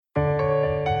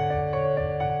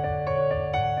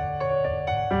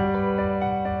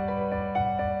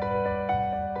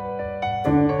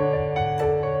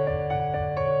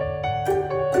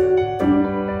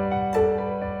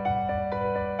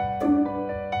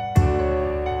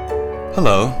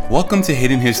Hello, welcome to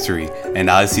Hidden History and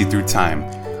Odyssey Through Time.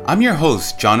 I'm your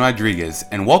host, John Rodriguez,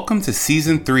 and welcome to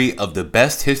Season 3 of the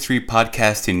Best History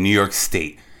Podcast in New York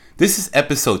State. This is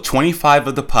episode 25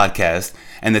 of the podcast,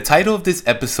 and the title of this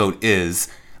episode is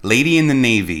Lady in the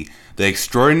Navy, The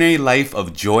Extraordinary Life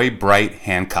of Joy Bright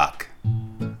Hancock.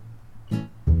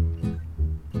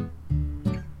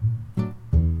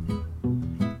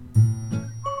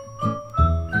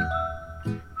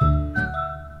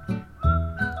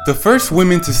 The first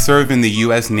women to serve in the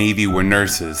U.S. Navy were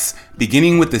nurses,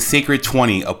 beginning with the Sacred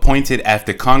 20 appointed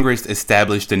after Congress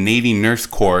established the Navy Nurse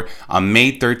Corps on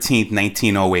May 13,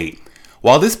 1908.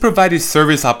 While this provided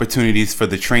service opportunities for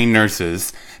the trained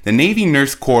nurses, the Navy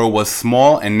Nurse Corps was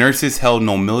small and nurses held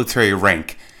no military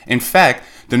rank. In fact,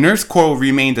 the Nurse Corps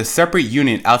remained a separate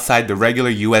unit outside the regular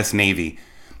U.S. Navy.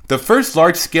 The first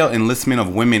large-scale enlistment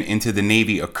of women into the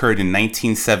Navy occurred in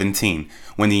 1917,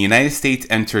 when the United States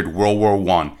entered World War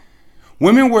I.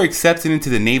 Women were accepted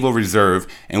into the Naval Reserve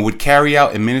and would carry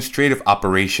out administrative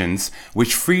operations,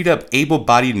 which freed up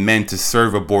able-bodied men to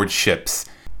serve aboard ships.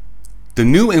 The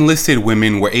new enlisted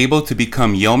women were able to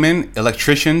become yeomen,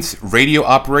 electricians, radio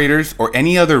operators, or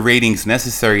any other ratings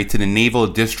necessary to the naval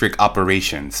district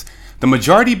operations. The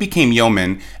majority became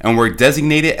yeomen and were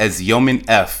designated as Yeoman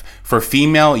F for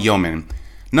female yeomen.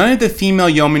 None of the female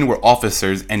yeomen were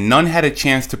officers, and none had a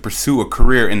chance to pursue a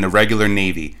career in the regular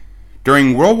Navy.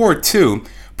 During World War II,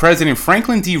 President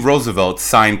Franklin D. Roosevelt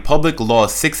signed Public Law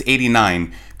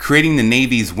 689, creating the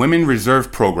Navy's Women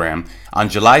Reserve Program on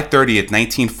July 30,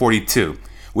 1942,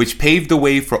 which paved the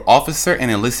way for officer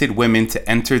and enlisted women to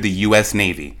enter the U.S.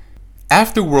 Navy.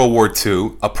 After World War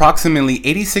II, approximately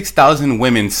 86,000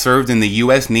 women served in the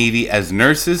U.S. Navy as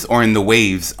nurses or in the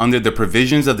waves under the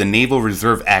provisions of the Naval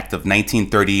Reserve Act of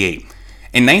 1938.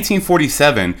 In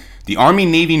 1947, the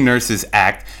Army-Navy Nurses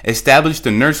Act established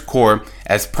the Nurse Corps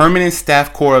as permanent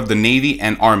staff corps of the Navy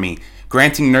and Army,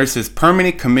 granting nurses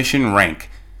permanent commission rank.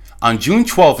 On June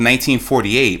 12,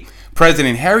 1948,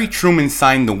 President Harry Truman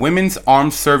signed the Women's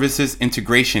Armed Services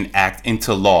Integration Act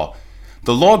into law.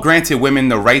 The law granted women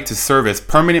the right to serve as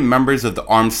permanent members of the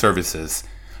armed services.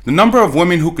 The number of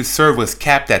women who could serve was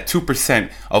capped at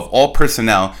 2% of all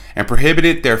personnel and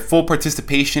prohibited their full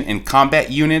participation in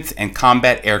combat units and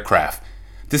combat aircraft.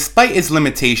 Despite its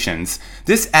limitations,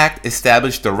 this act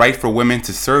established the right for women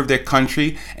to serve their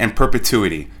country in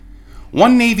perpetuity.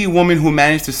 One Navy woman who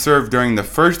managed to serve during the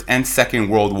First and Second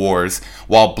World Wars,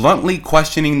 while bluntly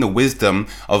questioning the wisdom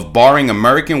of barring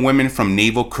American women from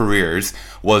naval careers,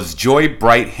 was Joy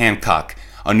Bright Hancock,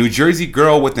 a New Jersey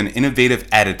girl with an innovative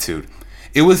attitude.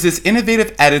 It was this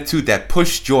innovative attitude that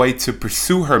pushed Joy to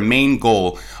pursue her main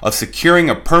goal of securing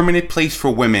a permanent place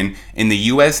for women in the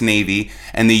U.S. Navy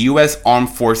and the U.S. Armed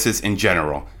Forces in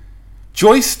general.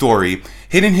 Joy's story,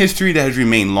 hidden history that has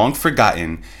remained long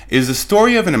forgotten, is the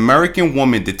story of an American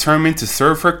woman determined to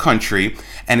serve her country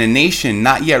and a nation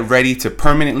not yet ready to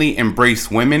permanently embrace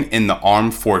women in the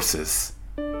armed forces.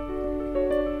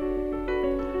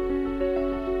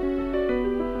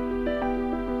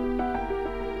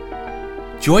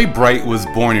 Joy Bright was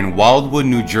born in Wildwood,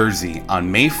 New Jersey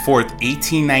on May 4,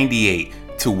 1898,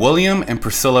 to William and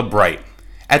Priscilla Bright.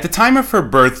 At the time of her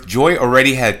birth, Joy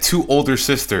already had two older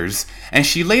sisters, and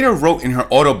she later wrote in her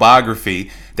autobiography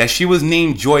that she was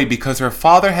named Joy because her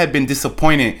father had been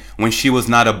disappointed when she was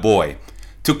not a boy.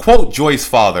 To quote Joy's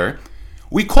father,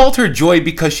 "We called her Joy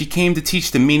because she came to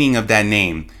teach the meaning of that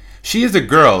name. She is a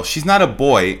girl, she's not a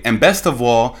boy, and best of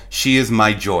all, she is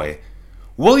my joy."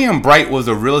 William Bright was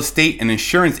a real estate and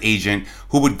insurance agent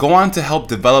who would go on to help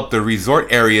develop the resort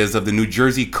areas of the New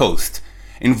Jersey coast.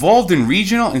 Involved in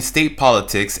regional and state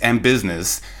politics and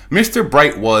business, Mr.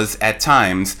 Bright was, at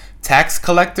times, tax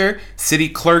collector, city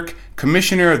clerk,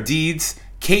 commissioner of deeds,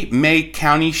 Cape May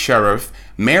County Sheriff,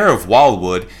 mayor of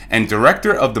Wildwood, and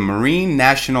director of the Marine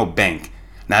National Bank.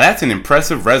 Now that's an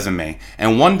impressive resume,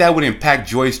 and one that would impact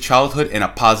Joy's childhood in a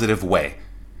positive way.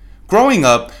 Growing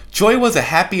up, Joy was a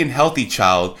happy and healthy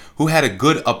child who had a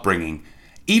good upbringing.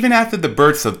 Even after the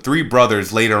births of three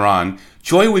brothers later on,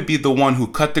 Joy would be the one who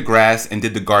cut the grass and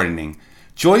did the gardening.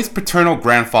 Joy's paternal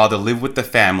grandfather lived with the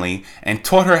family and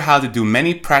taught her how to do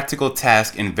many practical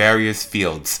tasks in various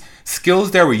fields,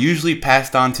 skills that were usually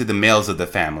passed on to the males of the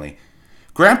family.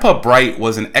 Grandpa Bright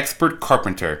was an expert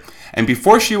carpenter, and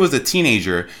before she was a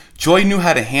teenager, Joy knew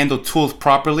how to handle tools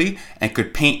properly and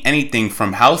could paint anything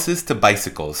from houses to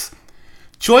bicycles.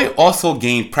 Joy also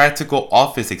gained practical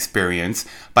office experience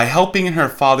by helping in her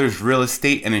father's real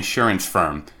estate and insurance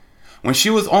firm. When she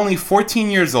was only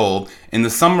 14 years old, in the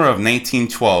summer of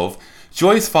 1912,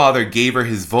 Joy's father gave her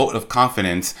his vote of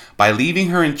confidence by leaving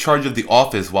her in charge of the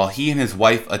office while he and his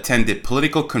wife attended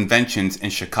political conventions in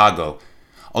Chicago.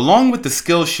 Along with the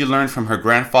skills she learned from her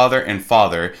grandfather and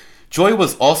father, Joy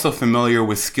was also familiar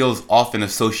with skills often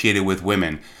associated with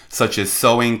women, such as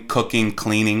sewing, cooking,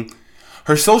 cleaning.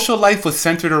 Her social life was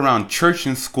centered around church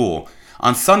and school.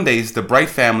 On Sundays, the Bright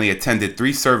family attended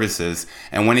 3 services,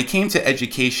 and when it came to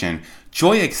education,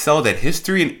 Joy excelled at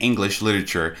history and English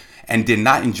literature and did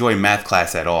not enjoy math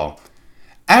class at all.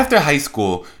 After high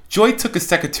school, Joy took a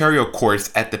secretarial course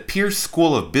at the Pierce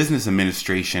School of Business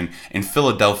Administration in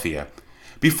Philadelphia.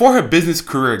 Before her business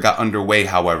career got underway,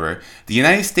 however, the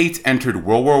United States entered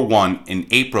World War I in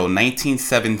April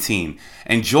 1917,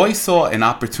 and Joy saw an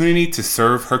opportunity to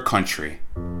serve her country.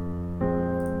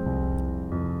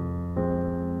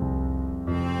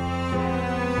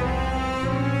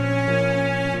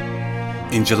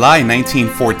 In July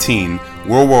 1914,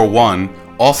 World War I,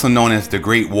 also known as the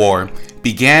Great War,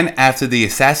 began after the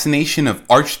assassination of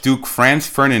Archduke Franz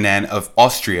Ferdinand of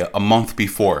Austria a month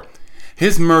before.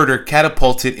 His murder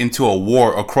catapulted into a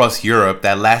war across Europe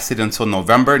that lasted until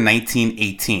November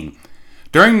 1918.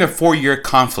 During the 4-year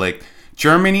conflict,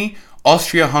 Germany,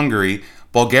 Austria-Hungary,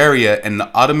 Bulgaria, and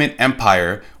the Ottoman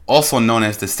Empire, also known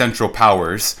as the Central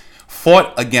Powers,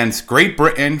 fought against Great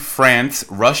Britain, France,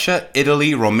 Russia,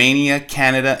 Italy, Romania,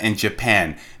 Canada, and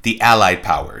Japan, the Allied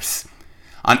powers.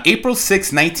 On April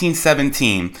 6,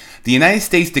 1917, the United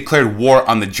States declared war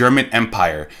on the German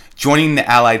Empire, joining the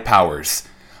Allied powers.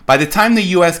 By the time the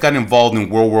U.S. got involved in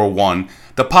World War I,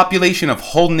 the population of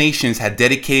whole nations had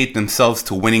dedicated themselves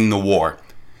to winning the war.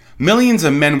 Millions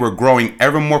of men were growing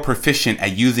ever more proficient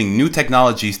at using new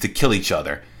technologies to kill each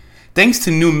other. Thanks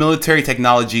to new military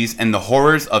technologies and the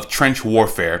horrors of trench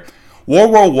warfare,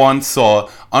 World War I saw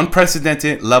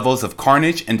unprecedented levels of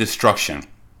carnage and destruction.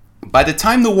 By the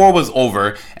time the war was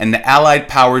over and the Allied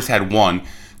powers had won,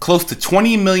 close to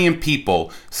 20 million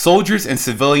people, soldiers and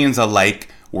civilians alike,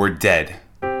 were dead.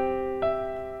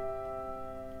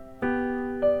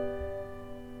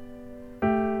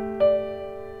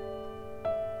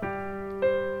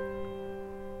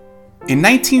 In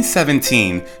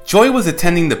 1917, Joy was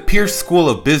attending the Pierce School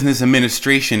of Business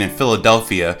Administration in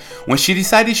Philadelphia when she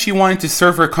decided she wanted to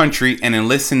serve her country and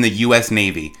enlist in the U.S.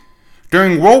 Navy.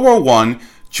 During World War I,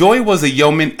 Joy was a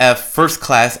Yeoman F First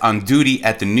Class on duty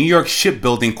at the New York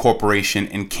Shipbuilding Corporation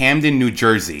in Camden, New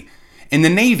Jersey. In the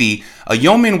Navy, a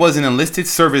yeoman was an enlisted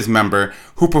service member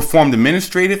who performed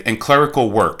administrative and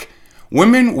clerical work.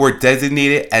 Women were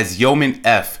designated as Yeoman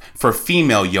F for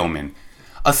female yeoman.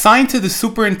 Assigned to the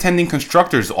superintending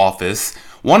constructor's office,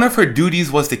 one of her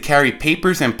duties was to carry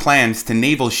papers and plans to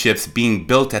naval ships being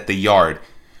built at the yard.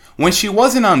 When she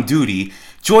wasn't on duty,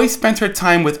 Joy spent her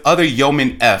time with other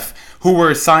Yeoman F who were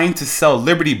assigned to sell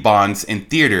Liberty bonds in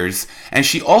theaters, and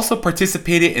she also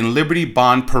participated in Liberty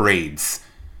bond parades.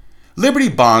 Liberty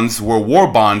bonds were war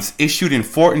bonds issued in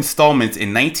 4 installments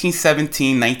in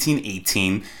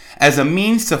 1917-1918 as a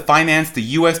means to finance the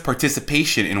U.S.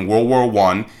 participation in World War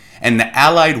I and the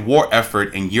Allied war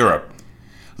effort in Europe.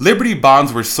 Liberty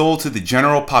bonds were sold to the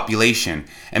general population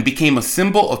and became a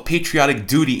symbol of patriotic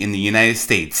duty in the United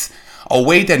States, a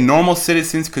way that normal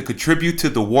citizens could contribute to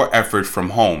the war effort from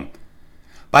home.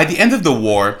 By the end of the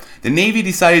war, the Navy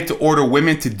decided to order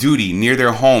women to duty near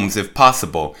their homes if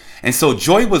possible, and so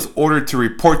Joy was ordered to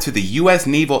report to the U.S.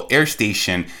 Naval Air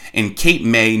Station in Cape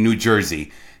May, New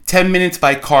Jersey, 10 minutes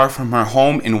by car from her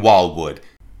home in Wildwood.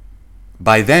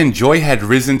 By then, Joy had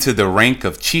risen to the rank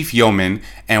of Chief Yeoman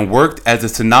and worked as a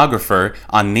stenographer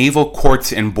on naval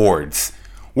courts and boards.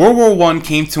 World War I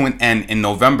came to an end in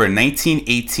November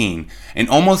 1918, and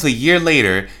almost a year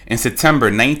later, in September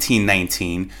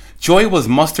 1919, Joy was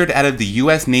mustered out of the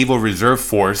U.S. Naval Reserve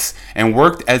Force and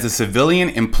worked as a civilian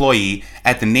employee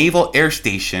at the Naval Air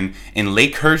Station in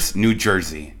Lakehurst, New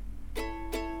Jersey.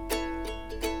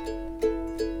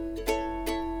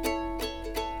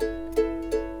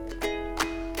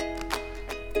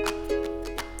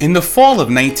 In the fall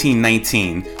of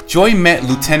 1919, Joy met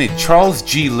Lieutenant Charles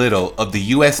G. Little of the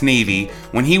U.S. Navy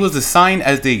when he was assigned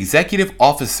as the executive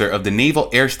officer of the Naval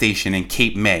Air Station in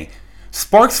Cape May.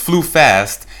 Sparks flew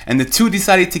fast, and the two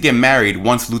decided to get married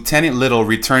once Lieutenant Little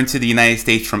returned to the United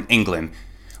States from England.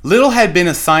 Little had been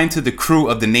assigned to the crew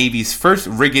of the Navy's first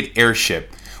frigate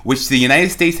airship, which the United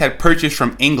States had purchased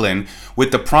from England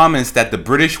with the promise that the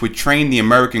British would train the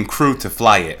American crew to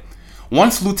fly it.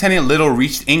 Once Lieutenant Little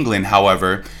reached England,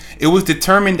 however, it was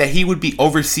determined that he would be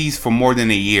overseas for more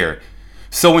than a year.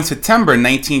 So in September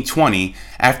 1920,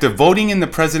 after voting in the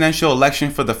presidential election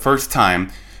for the first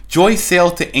time, Joy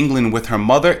sailed to England with her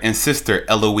mother and sister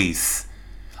Eloise.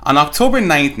 On October 9,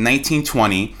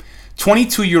 1920,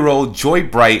 22-year-old Joy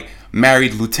Bright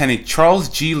married Lieutenant Charles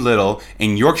G. Little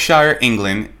in Yorkshire,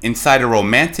 England, inside a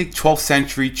romantic 12th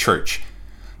century church.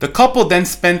 The couple then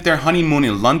spent their honeymoon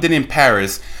in London and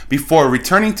Paris before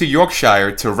returning to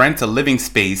Yorkshire to rent a living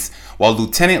space while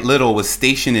Lieutenant Little was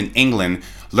stationed in England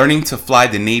learning to fly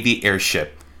the Navy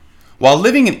airship. While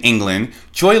living in England,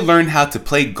 Joy learned how to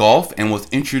play golf and was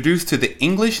introduced to the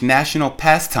English national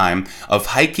pastime of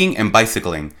hiking and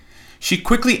bicycling. She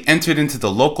quickly entered into the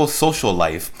local social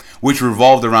life, which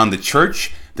revolved around the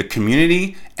church, the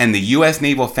community, and the U.S.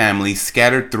 naval family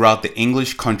scattered throughout the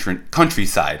English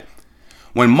countryside.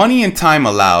 When money and time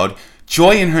allowed,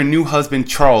 Joy and her new husband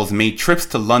Charles made trips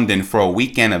to London for a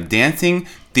weekend of dancing,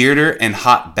 theater, and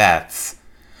hot baths.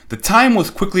 The time was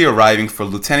quickly arriving for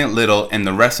Lieutenant Little and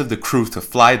the rest of the crew to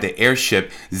fly the airship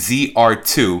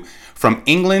ZR-2 from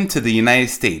England to the United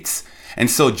States, and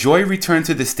so Joy returned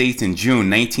to the States in June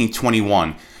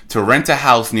 1921 to rent a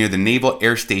house near the Naval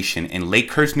Air Station in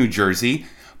Lakehurst, New Jersey,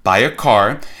 buy a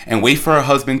car, and wait for her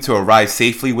husband to arrive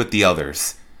safely with the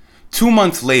others. 2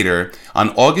 months later, on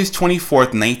August 24,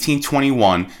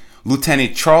 1921,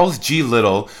 Lieutenant Charles G.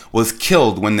 Little was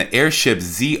killed when the airship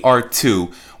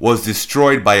ZR-2 was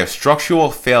destroyed by a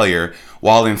structural failure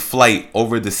while in flight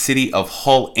over the city of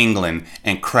Hull, England,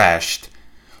 and crashed.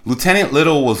 Lieutenant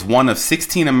Little was one of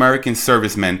 16 American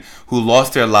servicemen who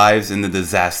lost their lives in the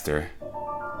disaster.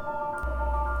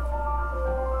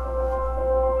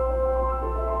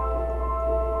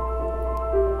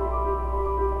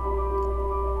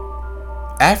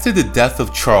 After the death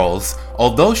of Charles,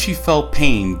 although she felt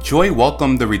pain, Joy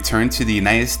welcomed the return to the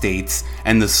United States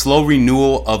and the slow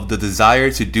renewal of the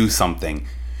desire to do something.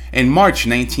 In March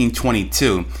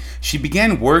 1922, she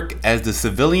began work as the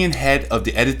civilian head of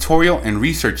the editorial and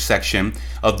research section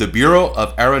of the Bureau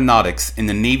of Aeronautics in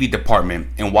the Navy Department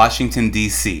in Washington,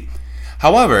 D.C.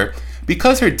 However,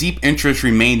 because her deep interest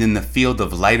remained in the field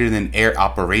of lighter-than-air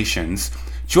operations,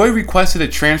 Joy requested a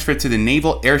transfer to the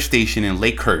Naval Air Station in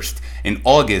Lakehurst in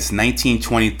August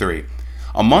 1923.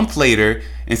 A month later,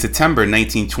 in September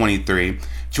 1923,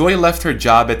 Joy left her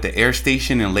job at the air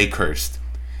station in Lakehurst.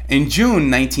 In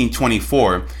June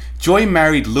 1924, Joy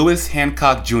married Lewis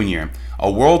Hancock Jr., a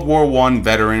World War I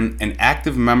veteran and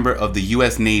active member of the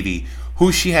U.S. Navy,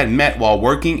 who she had met while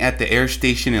working at the air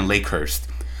station in Lakehurst.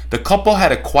 The couple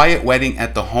had a quiet wedding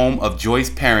at the home of Joy's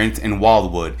parents in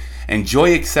Wildwood, and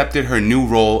Joy accepted her new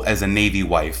role as a Navy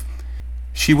wife.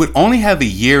 She would only have a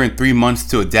year and 3 months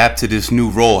to adapt to this new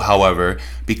role, however,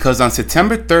 because on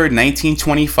September 3,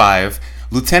 1925,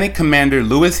 Lieutenant Commander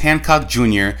Lewis Hancock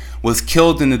Jr. was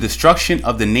killed in the destruction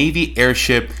of the Navy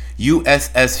airship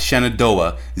USS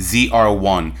Shenandoah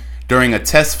ZR-1 during a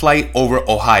test flight over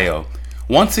Ohio.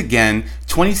 Once again,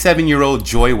 27-year-old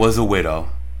Joy was a widow.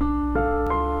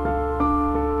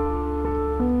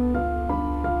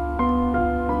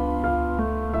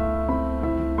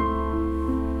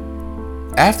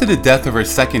 After the death of her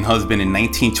second husband in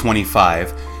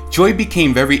 1925, Joy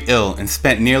became very ill and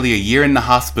spent nearly a year in the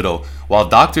hospital while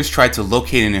doctors tried to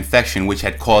locate an infection which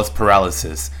had caused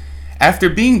paralysis. After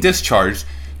being discharged,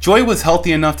 Joy was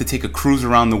healthy enough to take a cruise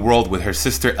around the world with her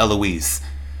sister Eloise.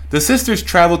 The sisters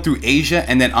traveled through Asia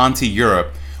and then on to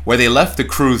Europe, where they left the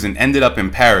cruise and ended up in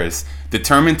Paris,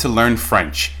 determined to learn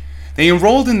French. They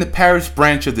enrolled in the Paris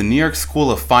branch of the New York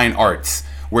School of Fine Arts,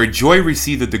 where Joy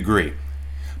received a degree.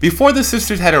 Before the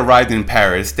sisters had arrived in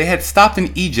Paris, they had stopped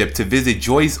in Egypt to visit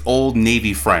Joy's old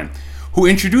Navy friend, who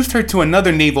introduced her to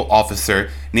another naval officer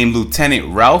named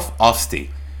Lieutenant Ralph Ofsty.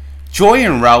 Joy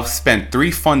and Ralph spent 3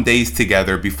 fun days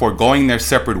together before going their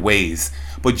separate ways,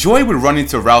 but Joy would run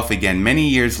into Ralph again many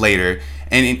years later,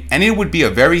 and it would be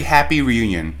a very happy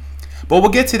reunion. But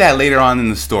we'll get to that later on in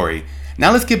the story.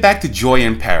 Now let's get back to Joy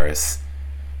in Paris.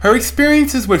 Her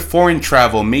experiences with foreign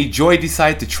travel made Joy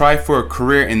decide to try for a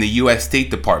career in the U.S.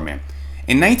 State Department.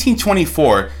 In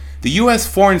 1924, the U.S.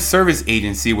 Foreign Service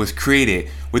Agency was created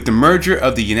with the merger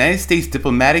of the United States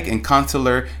Diplomatic and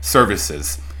Consular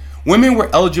Services. Women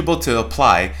were eligible to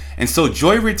apply, and so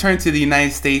Joy returned to the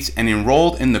United States and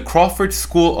enrolled in the Crawford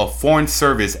School of Foreign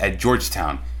Service at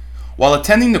Georgetown. While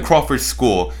attending the Crawford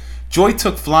School, Joy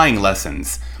took flying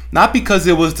lessons. Not because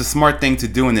it was the smart thing to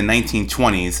do in the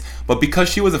 1920s, but because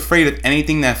she was afraid of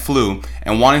anything that flew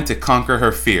and wanted to conquer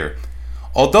her fear.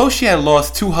 Although she had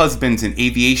lost 2 husbands in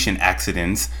aviation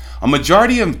accidents, a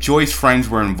majority of Joy's friends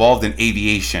were involved in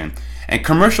aviation, and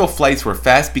commercial flights were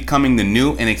fast becoming the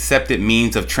new and accepted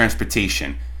means of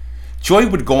transportation. Joy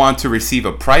would go on to receive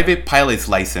a private pilot's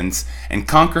license and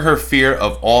conquer her fear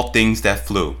of all things that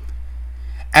flew.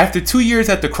 After 2 years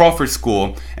at the Crawford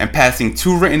School and passing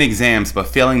 2 written exams but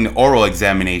failing the oral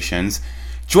examinations,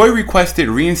 Joy requested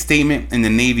reinstatement in the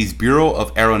Navy's Bureau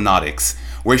of Aeronautics,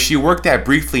 where she worked at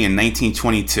briefly in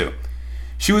 1922.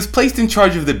 She was placed in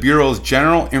charge of the Bureau's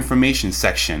General Information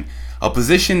Section, a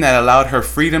position that allowed her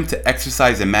freedom to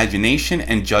exercise imagination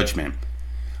and judgment.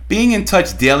 Being in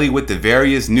touch daily with the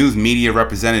various news media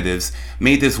representatives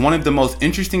made this one of the most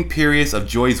interesting periods of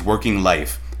Joy's working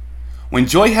life. When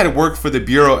Joy had worked for the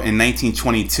Bureau in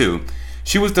 1922,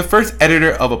 she was the first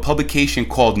editor of a publication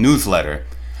called Newsletter.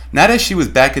 Now that she was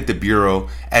back at the Bureau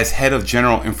as head of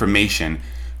General Information,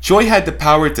 Joy had the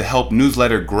power to help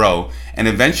Newsletter grow and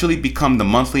eventually become the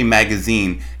monthly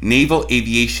magazine Naval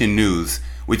Aviation News,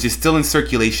 which is still in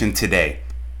circulation today.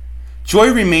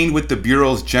 Joy remained with the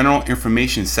Bureau's General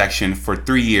Information Section for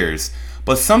 3 years,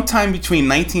 but sometime between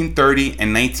 1930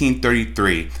 and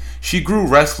 1933, she grew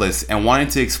restless and wanted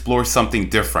to explore something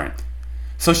different.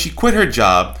 So she quit her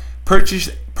job,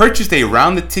 purchased a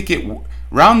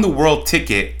round-the-world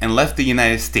ticket, and left the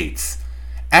United States.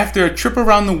 After a trip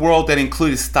around the world that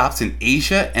included stops in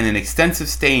Asia and an extensive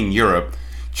stay in Europe,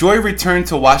 Joy returned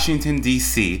to Washington,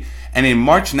 D.C., and in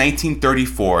March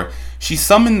 1934, she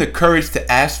summoned the courage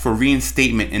to ask for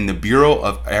reinstatement in the Bureau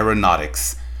of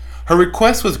Aeronautics. Her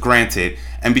request was granted,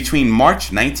 and between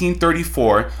March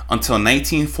 1934 until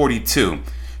 1942,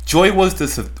 Joy was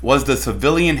the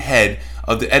civilian head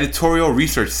of the editorial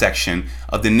research section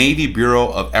of the Navy Bureau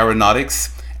of Aeronautics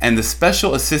and the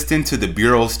special assistant to the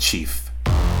Bureau's chief.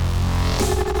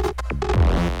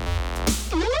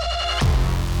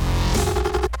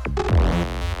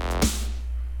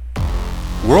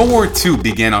 World War II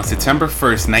began on September 1,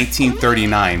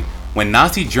 1939, when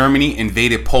Nazi Germany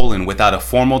invaded Poland without a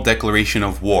formal declaration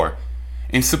of war.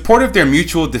 In support of their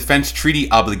mutual defense treaty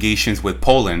obligations with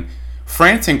Poland,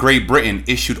 France and Great Britain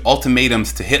issued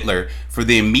ultimatums to Hitler for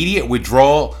the immediate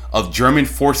withdrawal of German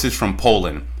forces from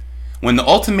Poland. When the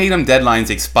ultimatum deadlines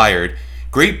expired,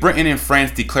 Great Britain and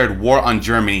France declared war on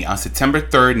Germany on September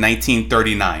 3,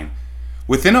 1939.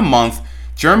 Within a month,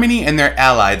 Germany and their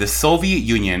ally, the Soviet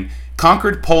Union,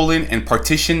 conquered Poland and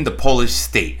partitioned the Polish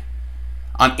state.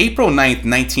 On April 9,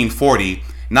 1940,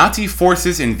 Nazi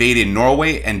forces invaded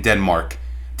Norway and Denmark.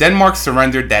 Denmark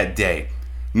surrendered that day.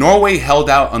 Norway held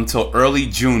out until early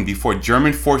June before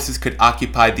German forces could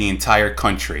occupy the entire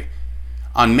country.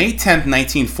 On May 10,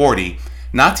 1940,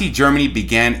 Nazi Germany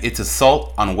began its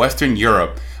assault on Western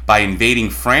Europe by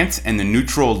invading France and the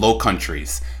neutral Low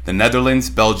Countries, the Netherlands,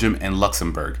 Belgium, and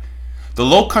Luxembourg. The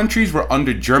Low Countries were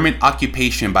under German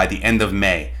occupation by the end of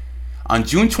May. On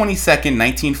June 22,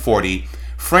 1940,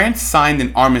 France signed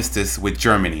an armistice with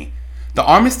Germany. The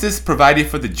armistice provided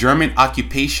for the German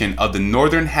occupation of the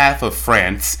northern half of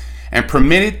France and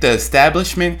permitted the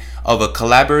establishment of a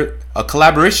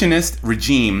collaborationist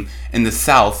regime in the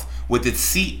south with its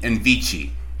seat in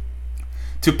Vichy.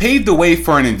 To pave the way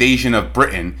for an invasion of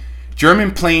Britain,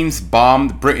 German planes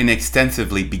bombed Britain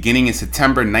extensively beginning in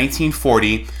September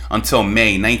 1940 until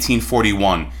May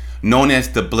 1941, known as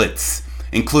the Blitz,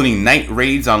 including night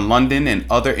raids on London and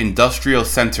other industrial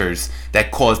centers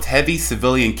that caused heavy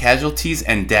civilian casualties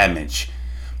and damage.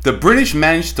 The British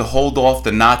managed to hold off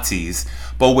the Nazis,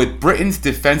 but with Britain's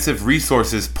defensive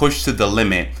resources pushed to the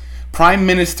limit, Prime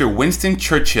Minister Winston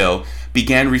Churchill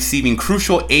began receiving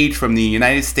crucial aid from the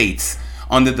United States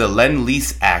under the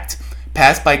Lend-Lease Act,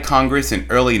 passed by Congress in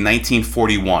early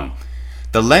 1941.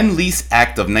 The Lend-Lease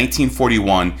Act of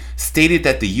 1941 stated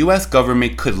that the U.S.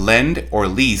 government could lend or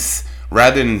lease,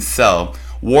 rather than sell,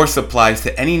 war supplies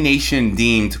to any nation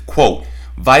deemed, quote,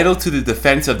 vital to the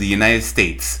defense of the United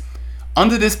States.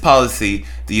 Under this policy,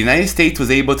 the United States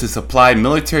was able to supply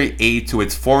military aid to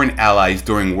its foreign allies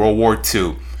during World War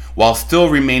II, while still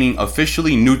remaining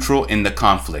officially neutral in the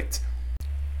conflict.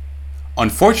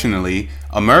 Unfortunately,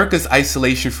 America's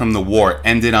isolation from the war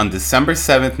ended on December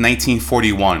 7,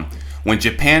 1941, when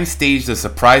Japan staged a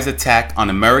surprise attack on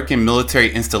American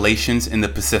military installations in the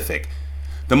Pacific.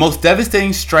 The most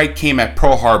devastating strike came at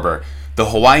Pearl Harbor, the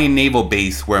Hawaiian naval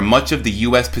base where much of the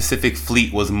U.S. Pacific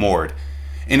Fleet was moored.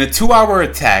 In a 2-hour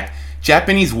attack,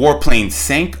 Japanese warplanes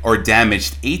sank or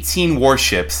damaged 18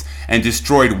 warships and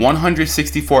destroyed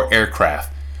 164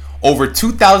 aircraft. Over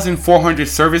 2,400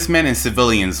 servicemen and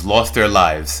civilians lost their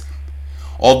lives.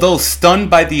 Although stunned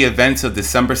by the events of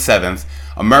December 7th,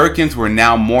 Americans were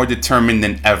now more determined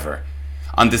than ever.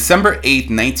 On December 8,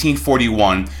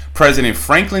 1941, President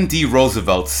Franklin D.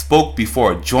 Roosevelt spoke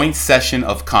before a joint session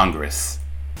of Congress.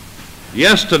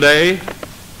 Yesterday,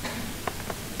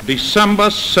 December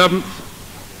 7th,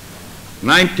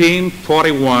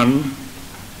 1941,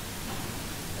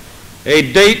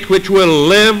 a date which will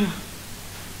live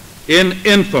in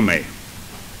infamy.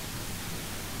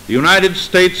 The United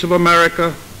States of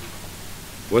America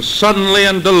was suddenly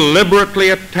and deliberately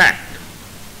attacked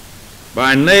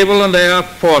by naval and air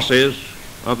forces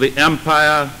of the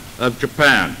Empire of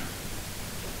Japan.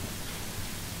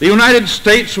 The United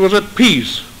States was at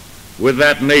peace with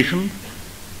that nation,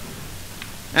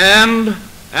 and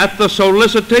at the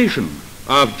solicitation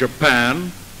of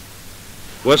Japan,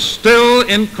 was still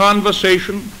in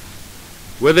conversation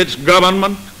with its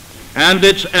government and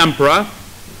its emperor,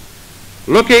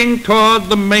 looking toward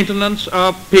the maintenance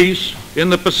of peace in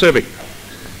the Pacific.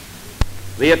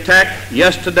 The attack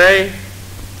yesterday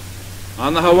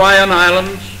on the Hawaiian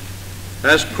Islands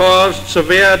has caused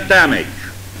severe damage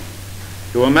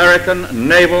to American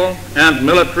naval and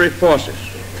military forces.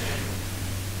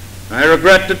 I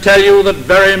regret to tell you that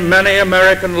very many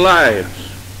American lives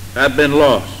have been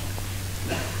lost.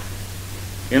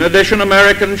 In addition,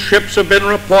 American ships have been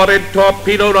reported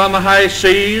torpedoed on the high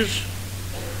seas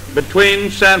between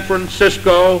San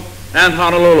Francisco and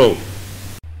Honolulu.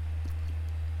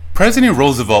 President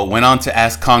Roosevelt went on to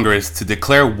ask Congress to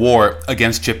declare war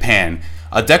against Japan,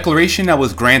 a declaration that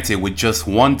was granted with just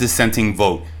one dissenting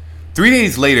vote. 3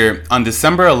 days later, on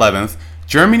December 11th,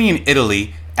 Germany and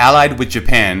Italy, allied with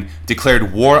Japan,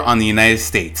 declared war on the United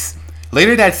States.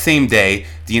 Later that same day,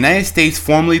 the United States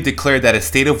formally declared that a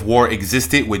state of war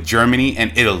existed with Germany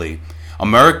and Italy.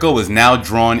 America was now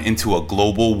drawn into a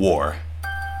global war.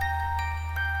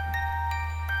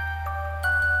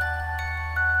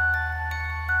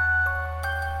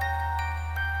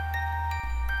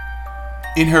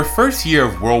 In her first year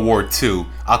of World War II,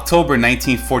 October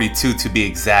 1942 to be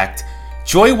exact,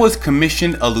 Joy was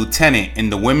commissioned a lieutenant in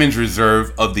the Women's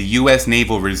Reserve of the U.S.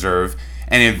 Naval Reserve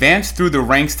and advanced through the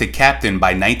ranks to captain by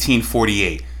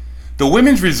 1948. The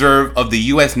Women's Reserve of the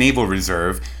U.S. Naval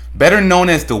Reserve, better known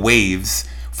as the WAVES,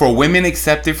 for women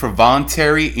accepted for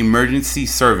voluntary emergency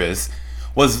service,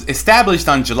 was established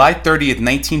on July 30th,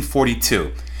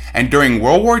 1942, and during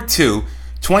World War II,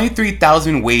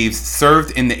 23,000 WAVES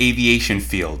served in the aviation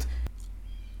field.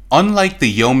 Unlike the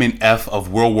Yeoman F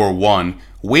of World War I,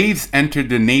 WAVES entered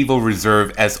the Naval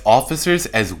Reserve as officers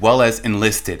as well as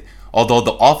enlisted, although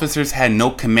the officers had no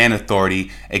command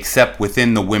authority except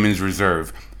within the Women's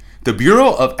Reserve. The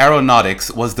Bureau of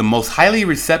Aeronautics was the most highly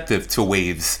receptive to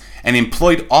WAVES and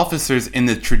employed officers in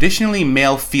the traditionally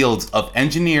male fields of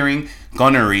engineering,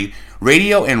 gunnery,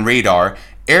 radio and radar,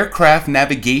 aircraft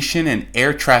navigation, and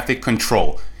air traffic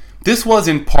control. This was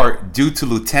in part due to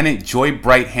Lieutenant Joy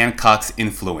Bright Hancock's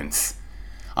influence.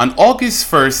 On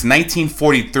August 1st,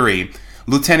 1943,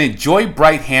 Lieutenant Joy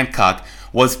Bright Hancock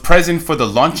was present for the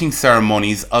launching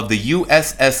ceremonies of the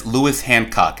USS Lewis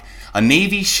Hancock, a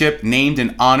Navy ship named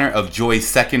in honor of Joy's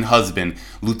second husband,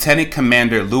 Lieutenant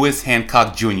Commander Lewis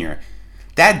Hancock Jr.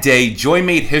 That day, Joy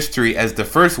made history as the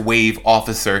first WAVE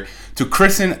officer to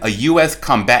christen a U.S.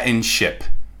 combatant ship.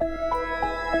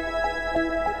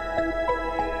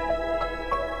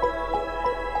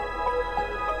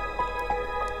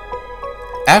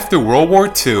 After World War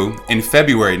II, in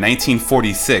February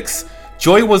 1946,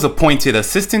 Joy was appointed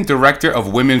Assistant Director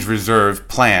of Women's Reserve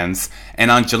Plans, and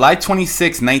on July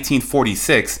 26,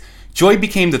 1946, Joy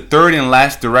became the third and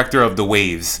last director of the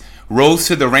WAVES, rose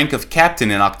to the rank of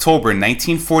captain in October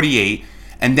 1948,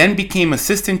 and then became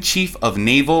Assistant Chief of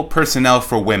Naval Personnel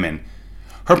for Women.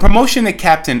 Her promotion to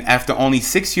captain after only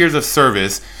 6 years of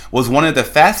service was one of the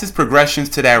fastest progressions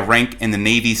to that rank in the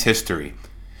Navy's history.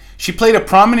 She played a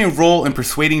prominent role in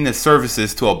persuading the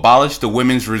services to abolish the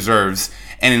women's reserves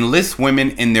and enlist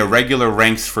women in their regular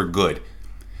ranks for good.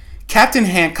 Captain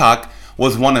Hancock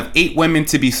was one of 8 women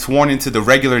to be sworn into the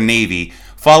regular Navy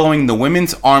following the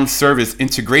Women's Armed Service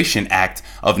Integration Act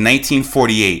of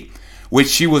 1948, which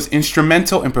she was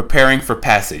instrumental in preparing for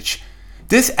passage.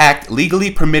 This act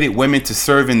legally permitted women to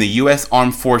serve in the U.S.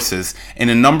 Armed Forces in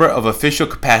a number of official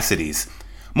capacities.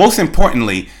 Most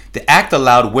importantly, the act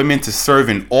allowed women to serve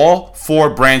in all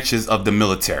 4 branches of the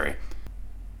military.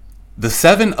 The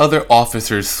 7 other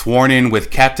officers sworn in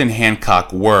with Captain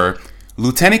Hancock were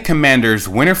Lieutenant Commanders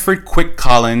Winifred Quick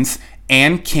Collins,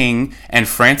 Ann King, and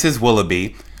Frances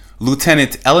Willoughby,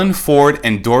 Lieutenant Ellen Ford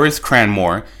and Doris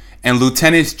Cranmore, and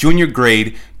Lieutenants Junior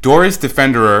Grade Doris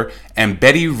Defenderer and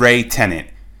Betty Ray Tennant.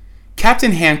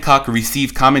 Captain Hancock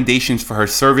received commendations for her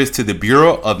service to the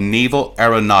Bureau of Naval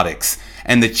Aeronautics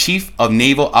and the Chief of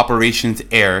Naval Operations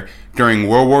Air during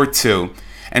World War II,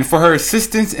 and for her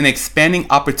assistance in expanding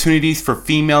opportunities for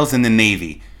females in the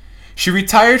Navy. She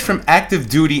retired from active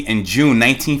duty in June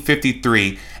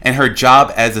 1953 and her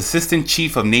job as Assistant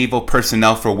Chief of Naval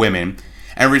Personnel for Women,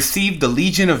 and received the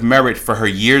Legion of Merit for her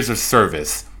years of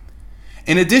service.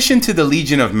 In addition to the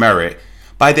Legion of Merit,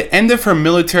 by the end of her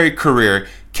military career,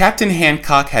 Captain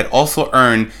Hancock had also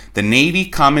earned the Navy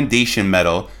Commendation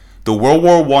Medal, the World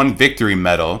War I Victory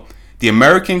Medal, the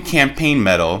American Campaign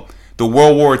Medal, the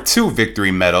World War II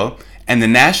Victory Medal, and the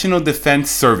National Defense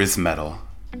Service Medal.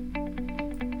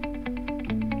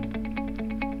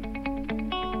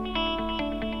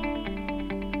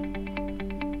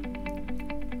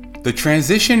 The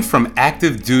transition from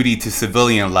active duty to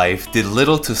civilian life did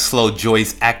little to slow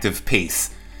Joy's active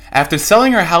pace. After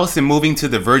selling her house and moving to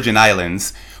the Virgin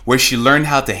Islands, where she learned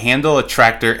how to handle a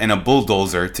tractor and a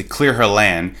bulldozer to clear her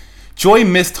land, Joy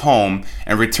missed home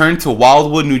and returned to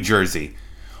Wildwood, New Jersey.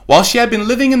 While she had been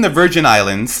living in the Virgin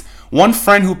Islands, one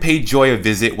friend who paid Joy a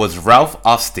visit was Ralph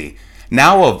Ofsty,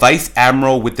 now a vice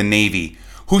admiral with the Navy,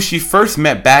 who she first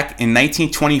met back in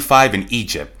 1925 in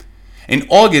Egypt. In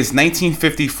August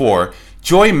 1954,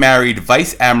 Joy married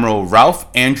Vice Admiral Ralph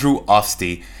Andrew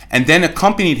Ofsty and then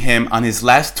accompanied him on his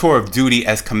last tour of duty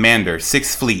as commander,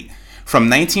 6th Fleet, from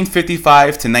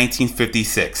 1955 to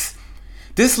 1956.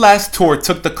 This last tour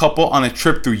took the couple on a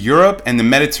trip through Europe and the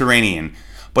Mediterranean,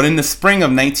 but in the spring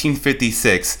of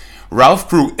 1956, Ralph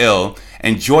grew ill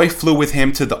and Joy flew with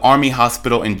him to the Army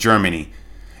Hospital in Germany.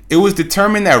 It was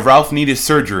determined that Ralph needed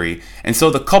surgery, and so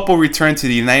the couple returned to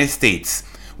the United States,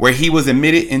 where he was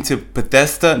admitted into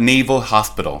Bethesda Naval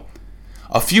Hospital.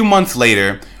 A few months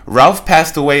later, Ralph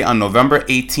passed away on November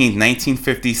 18,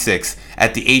 1956,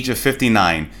 at the age of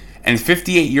 59, and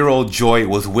 58-year-old Joy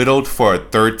was widowed for a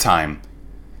third time.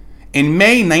 In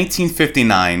May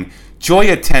 1959,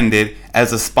 Joy attended,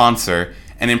 as a sponsor,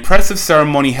 an impressive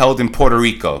ceremony held in Puerto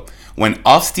Rico when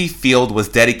Ofsty Field was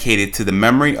dedicated to the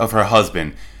memory of her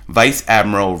husband, Vice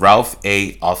Admiral Ralph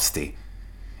A. Ofsty.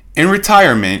 In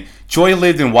retirement, Joy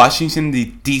lived in Washington,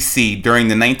 D.C. during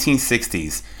the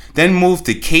 1960s, then moved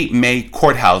to Cape May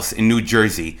Courthouse in New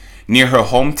Jersey, near her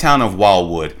hometown of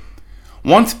Wildwood.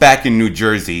 Once back in New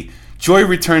Jersey, Joy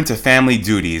returned to family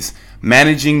duties,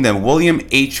 managing the William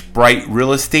H. Bright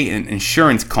Real Estate and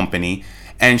Insurance Company,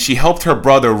 and she helped her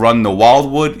brother run the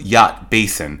Wildwood Yacht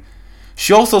Basin.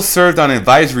 She also served on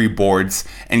advisory boards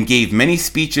and gave many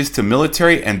speeches to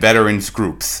military and veterans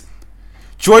groups.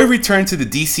 Joy returned to the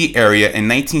D.C. area in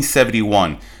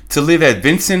 1971 to live at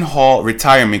Vincent Hall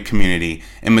Retirement Community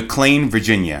in McLean,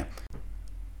 Virginia.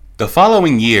 The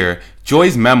following year,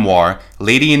 Joy's memoir,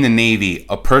 Lady in the Navy,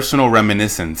 A Personal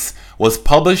Reminiscence, was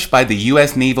published by the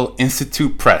U.S. Naval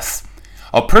Institute Press.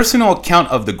 A personal account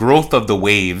of the growth of the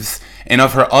waves and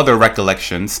of her other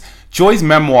recollections, Joy's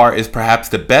memoir is perhaps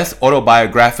the best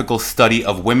autobiographical study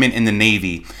of women in the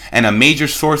Navy and a major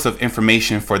source of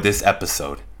information for this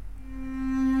episode.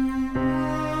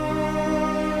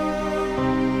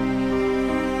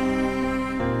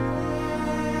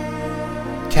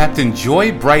 Captain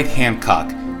Joy Bright Hancock,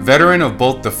 veteran of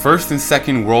both the First and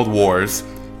Second World Wars,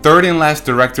 third and last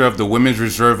director of the Women's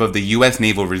Reserve of the U.S.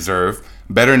 Naval Reserve,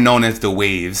 better known as the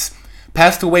Waves,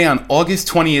 passed away on August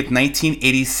 20th,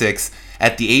 1986,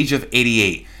 at the age of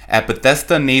 88, at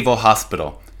Bethesda Naval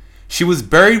Hospital. She was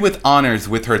buried with honors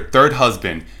with her third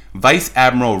husband, Vice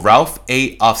Admiral Ralph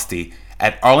A. Ofsty,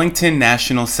 at Arlington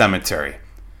National Cemetery.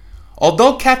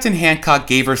 Although Captain Hancock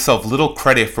gave herself little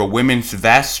credit for women's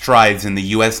vast strides in the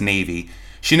U.S. Navy,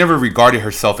 she never regarded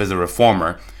herself as a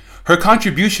reformer. Her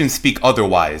contributions speak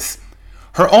otherwise.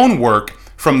 Her own work,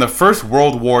 from the First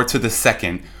World War to the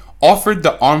Second, offered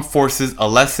the armed forces a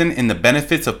lesson in the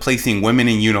benefits of placing women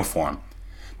in uniform.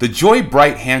 The Joy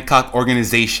Bright Hancock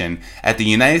organization at the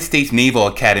United States Naval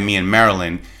Academy in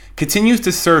Maryland continues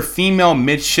to serve female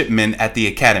midshipmen at the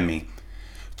academy.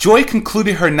 Joy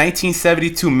concluded her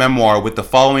 1972 memoir with the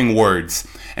following words,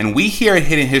 and we here at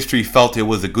Hidden History felt it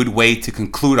was a good way to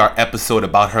conclude our episode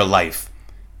about her life.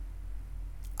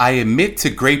 I admit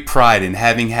to great pride in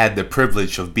having had the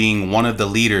privilege of being one of the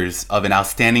leaders of an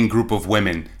outstanding group of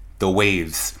women, the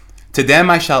Waves. To them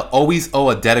I shall always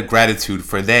owe a debt of gratitude,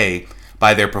 for they,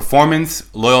 by their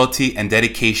performance, loyalty, and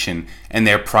dedication, and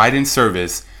their pride in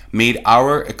service, made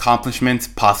our accomplishments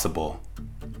possible.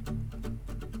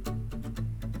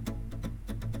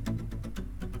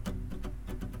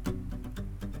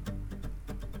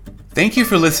 Thank you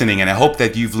for listening, and I hope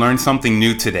that you've learned something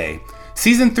new today.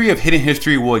 Season 3 of Hidden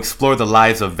History will explore the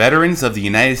lives of veterans of the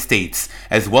United States,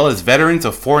 as well as veterans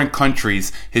of foreign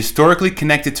countries historically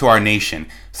connected to our nation,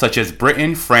 such as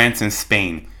Britain, France, and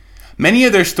Spain. Many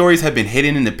of their stories have been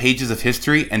hidden in the pages of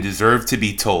history and deserve to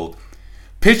be told.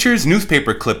 Pictures,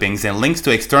 newspaper clippings, and links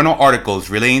to external articles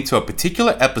relating to a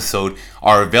particular episode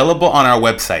are available on our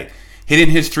website,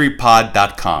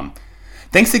 hiddenhistorypod.com.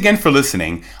 Thanks again for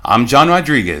listening. I'm John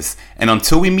Rodriguez, and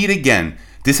until we meet again,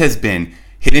 this has been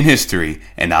Hidden History,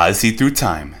 an Odyssey Through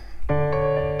Time.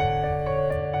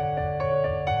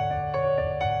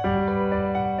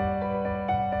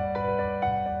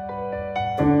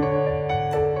 you.